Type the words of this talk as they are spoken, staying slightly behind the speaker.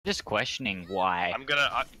just questioning why I'm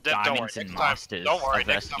gonna diamonds and masters. Don't worry, are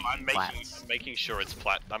next time versus I'm making sure it's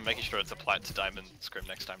plat. I'm making sure it's a plat to diamond scrim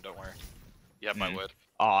next time. Don't worry. You have my word.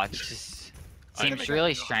 Oh, it's just seems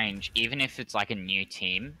really strange. Even if it's like a new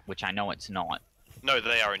team, which I know it's not. No,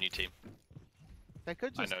 they are a new team. They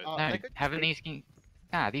could just. I know. No, haven't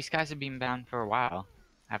these guys have been banned for a while,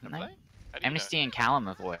 haven't they? How do you Amnesty and Callum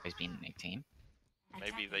have always been a team. know?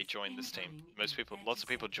 Maybe they joined this team. Lots of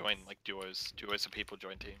people join like duos. Duos of people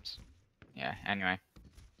join teams. Yeah. Anyway.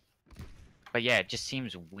 But yeah, it just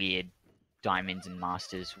seems weird. Diamonds and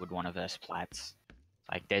masters would want to verse plats.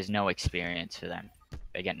 Like, there's no experience for them.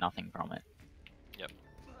 They get nothing from it. Yep.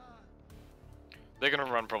 They're gonna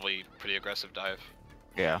run probably pretty aggressive dive.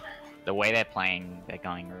 Yeah. The way they're playing, they're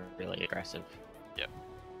going really aggressive. Yep.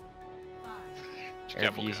 They're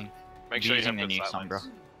Careful, using, make sure you have the good new sight lines. Sombra.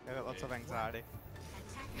 They got lots of anxiety.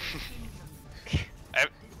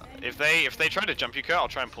 If they try to jump you, Kurt, I'll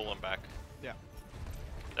try and pull them back. Yeah.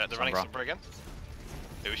 They're running Sombra again.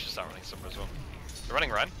 Yeah, we should start running Sombra as well. They're running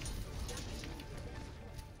Ryan.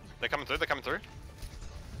 They're coming through. They're coming through.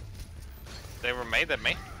 They were made. They're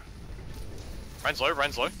me. Ryan's low.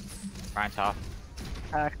 Ryan's low. Ryan's half.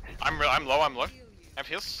 Hacked. I'm low. I'm low. I have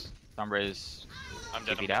heals. Sombra is I'm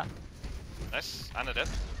dead. TP'd out. Nice. Anna dead.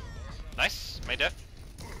 Nice. May dead.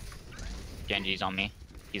 Genji's on me.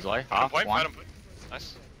 He's low. Fight him Half. point. One. Fight him point.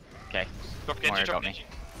 Nice. Okay. Drop Genji. Mario Drop got me. Genji.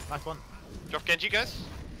 Nice one. Drop Genji, guys.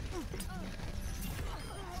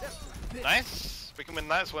 Nice. We can win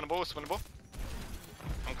that. It's winnable. It's winnable.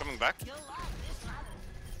 I'm coming back.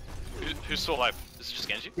 Who's still alive? Is it just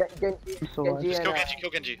Genji? Yeah, Genji Just kill and, Genji. Kill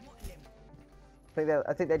Genji.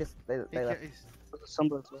 I think they just left.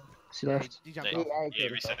 Sombra as well. She left. He jumped Yeah, off. yeah,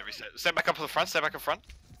 reset. Step back up to the front. Step back up front.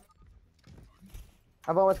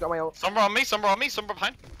 I've almost got my ult. Sombra on me. Sombra on me. Sombra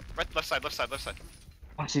behind. Right, left side. Left side. Left side.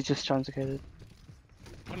 Oh, she just translocated.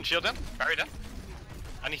 Putting shield down. Barrier down.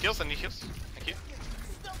 I need heals. I need heals. Thank you.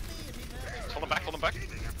 Hold him back. Hold him back.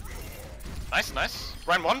 Nice, nice.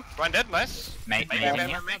 Ryan one. Ryan dead. Nice. Mate,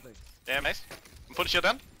 Yeah, nice. I'm putting shield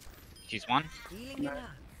down. She's one.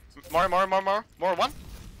 More one.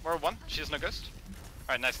 More one. She has no ghost.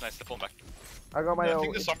 Alright, nice, nice. They're pulling back. I got my I ult.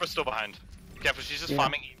 think the Sombra's still behind. Careful, she's just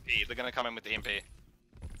farming EMP. They're gonna come in with the EMP.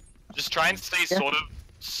 Just try and stay sort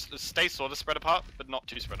of spread apart, but not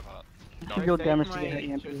too spread apart. Real damage to get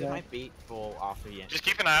EMP She there. might beat for after the Just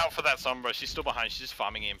keep an eye out for that Sombra. She's still behind. She's just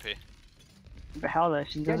farming EMP. But how though?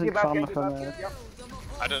 She Genji doesn't back, farm Genji from back. the... Yep.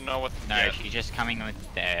 I don't know what. No, Yeah. she's just coming with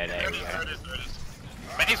there. There we go. There it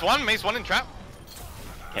is. Maze one in trap.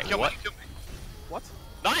 Okay, Kill what? me, kill me. What?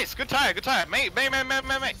 Nice, good tire, good tire. May one.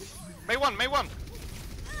 May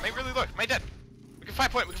really low. May dead. We can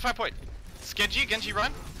 5 point. It's Genji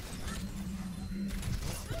run.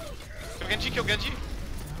 Kill Genji.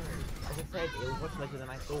 As I said, it was much later than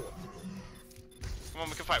I thought. Come on,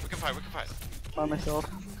 we can fight. By myself.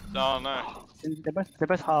 No, no. They're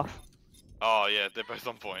both half. Oh yeah, they're both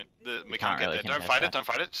on point. We can't get really there. Don't contest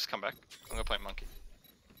fight it, just come back. I'm gonna play monkey.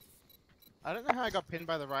 I don't know how I got pinned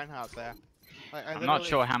by the Reinhardt there. Like, I I'm not literally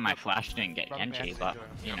sure how my got flash didn't get run Genji, past but into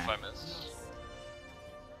him. you know. 5 minutes.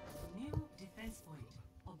 New defense point.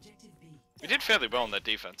 Objective B. We did fairly well on their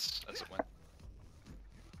defense as it went.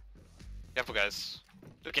 Careful, guys.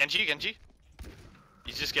 Look, Genji.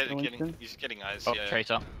 He's just getting eyes. Oh, Yeah.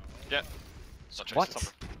 Tracer. Yeah. It's not Tracer, What?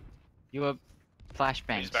 Sombra. You were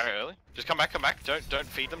flashbang. He's very early. Just come back. Don't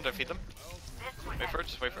feed them. Wait for it.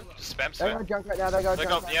 Just spam. They got junk right now. They got They've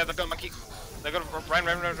junk. got monkey. They've got run.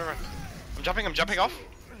 I'm jumping off.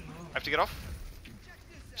 I have to get off.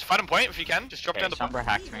 Just fight him point if you can. Just drop Okay, down the point. Sombra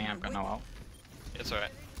hacked me. I've got no ult. It's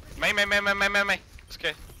alright. May. It's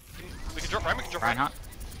okay. We can drop Ryan. Reinhardt.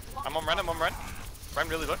 I'm on Ryan. Ryan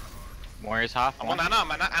really low. Warriors half. I'm on Anna.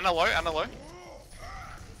 Anna low.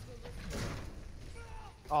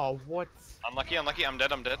 Oh, what? Unlucky. I'm dead.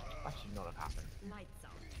 That should not have happened.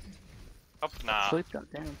 Up. Nah. Sleep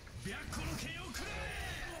got down. Yeah,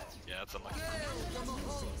 that's unlucky.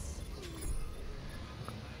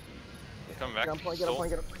 Coming back. Get on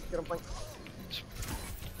point.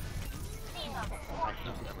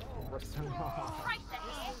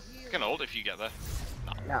 You can hold if you get there.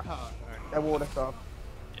 Yeah. Oh, no. They're water stuff.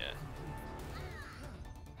 Yeah.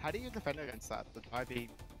 How do you defend against that? The IB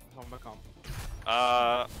Sombra comp.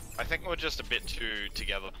 I think we're just a bit too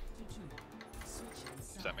together.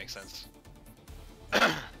 If that makes sense.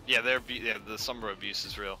 Yeah, the Sombra abuse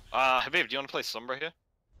is real. Habib, do you want to play Sombra here?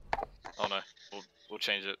 Oh no, we'll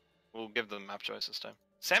change it. We'll give them map choice this time.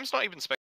 Sam's not even spec.